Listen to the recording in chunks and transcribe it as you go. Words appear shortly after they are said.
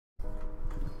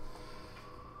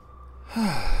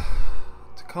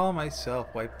To call myself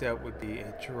wiped out would be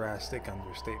a drastic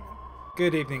understatement.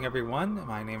 Good evening, everyone.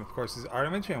 My name, of course, is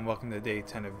Artimage, and welcome to day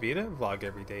 10 of VEDA, Vlog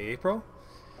Every Day April.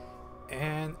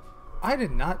 And I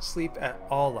did not sleep at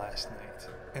all last night,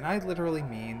 and I literally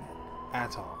mean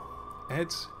at all. And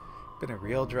it's been a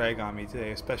real drag on me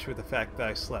today, especially with the fact that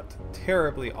I slept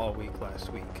terribly all week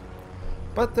last week.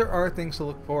 But there are things to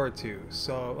look forward to,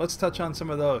 so let's touch on some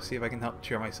of those, see if I can help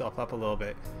cheer myself up a little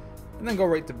bit, and then go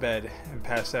right to bed and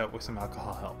pass out with some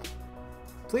alcohol help.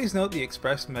 Please note the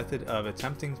express method of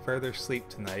attempting further sleep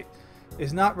tonight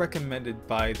is not recommended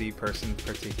by the person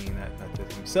partaking in that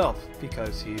method himself,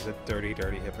 because he's a dirty,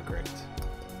 dirty hypocrite.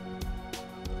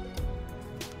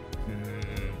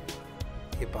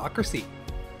 Hypocrisy.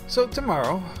 So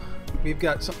tomorrow, we've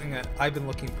got something that I've been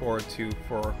looking forward to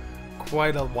for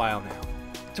quite a while now.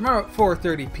 Tomorrow at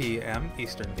 4:30 p.m.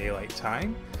 Eastern Daylight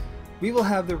Time, we will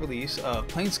have the release of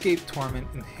Planescape Torment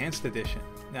Enhanced Edition.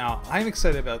 Now, I'm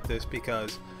excited about this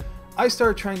because I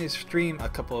started trying to stream a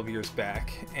couple of years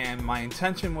back, and my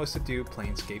intention was to do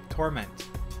Planescape Torment.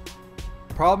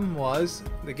 Problem was,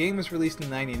 the game was released in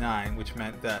 '99, which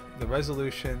meant that the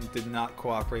resolution did not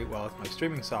cooperate well with my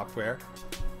streaming software.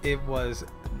 It was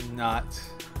not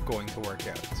going to work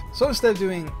out. So instead of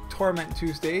doing Torment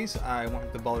Tuesdays, I went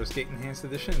with the Baldur's Gate Enhanced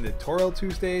Edition and did Toril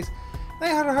Tuesdays. And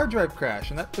I had a hard drive crash,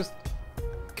 and that just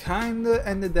kinda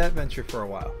ended that venture for a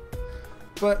while.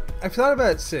 But I've thought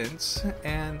about it since,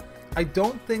 and I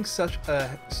don't think such a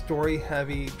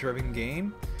story-heavy driven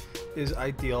game is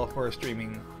ideal for a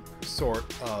streaming sort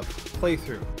of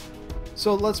playthrough.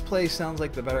 So Let's Play sounds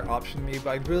like the better option to me,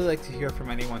 but I'd really like to hear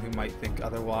from anyone who might think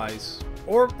otherwise,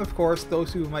 or of course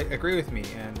those who might agree with me,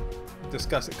 and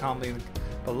discuss it calmly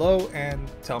below and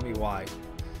tell me why.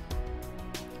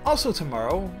 Also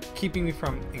tomorrow, keeping me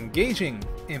from engaging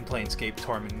in Planescape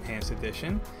Torment Enhanced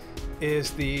Edition, is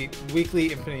the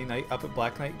weekly Infinity Night up at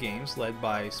Black Knight Games, led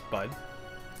by Spud.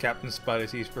 Captain Spud,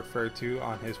 as he's referred to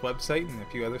on his website and a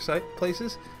few other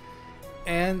places.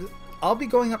 And I'll be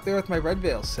going up there with my Red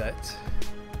Veil set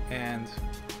and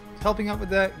helping out with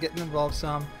that, getting involved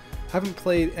some. Haven't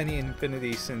played any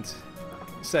Infinity since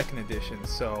 2nd edition,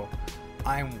 so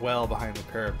I'm well behind the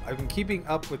curve. I've been keeping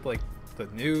up with like the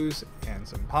news and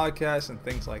some podcasts and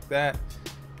things like that,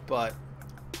 but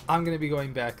I'm going to be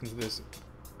going back into this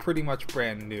pretty much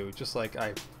brand new, just like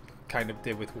I kind of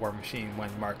did with War Machine when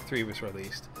Mark III was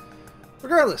released.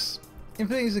 Regardless,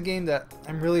 Infinity is a game that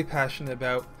I'm really passionate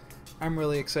about. I'm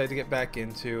really excited to get back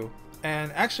into,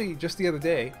 and actually just the other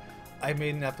day I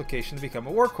made an application to become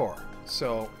a War Core,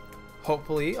 so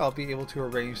hopefully I'll be able to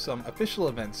arrange some official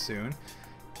events soon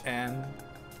and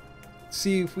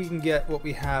see if we can get what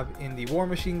we have in the War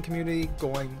Machine community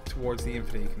going towards the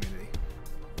Infinity community.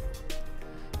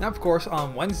 Now, of course,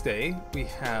 on Wednesday, we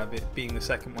have, it being the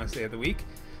second Wednesday of the week,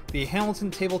 the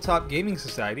Hamilton Tabletop Gaming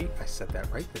Society, I said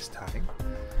that right this time,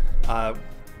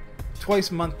 twice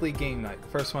monthly game night, the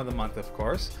first one of the month, of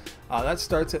course. That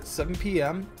starts at 7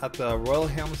 p.m. at the Royal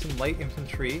Hamilton Light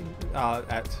Infantry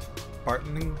at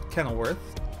Barton and Kenilworth,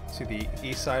 to the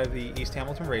east side of the East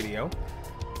Hamilton Radio.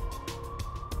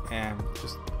 And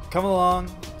just come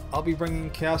along. I'll be bringing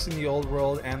Chaos in the Old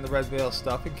World and the Red Veil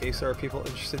stuff in case there are people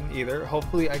interested in either.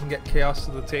 Hopefully I can get Chaos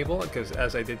to the table, because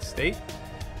as I did state,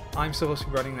 I'm supposed to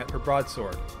be running that for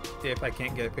Broadsword. If I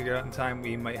can't get it figured out in time,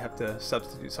 we might have to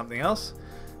substitute something else,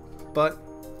 but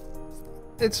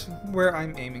it's where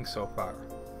I'm aiming so far.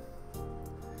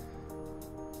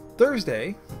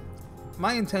 Thursday,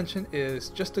 my intention is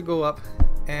just to go up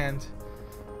and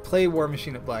play War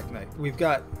Machine at Black Knight. We've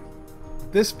got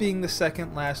this being the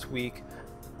second last week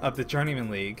of the Journeyman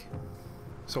League,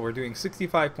 so we're doing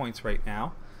 65 points right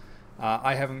now.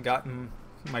 I haven't gotten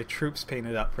my troops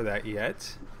painted up for that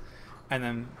yet, and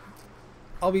then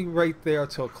I'll be right there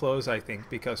till close, I think,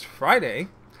 because Friday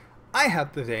I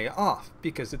have the day off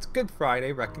because it's Good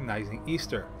Friday, recognizing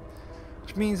Easter,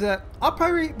 which means that I'll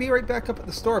probably be right back up at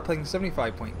the store playing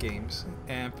 75-point games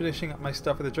and finishing up my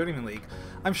stuff for the Journeyman League.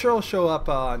 I'm sure I'll show up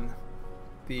on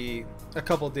a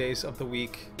couple days of the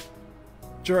week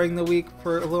during the week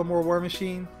for a little more War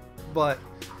Machine, but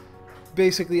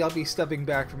basically I'll be stepping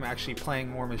back from actually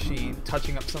playing War Machine,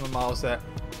 touching up some of the models that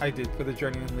I did for the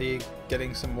Journeyman League,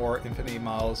 getting some more Infinity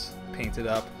models painted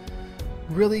up,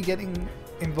 really getting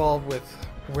involved with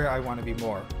where I want to be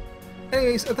more.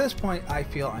 Anyways, at this point I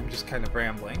feel I'm just kind of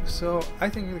rambling, so I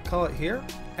think I'm going to call it here,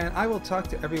 and I will talk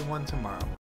to everyone tomorrow.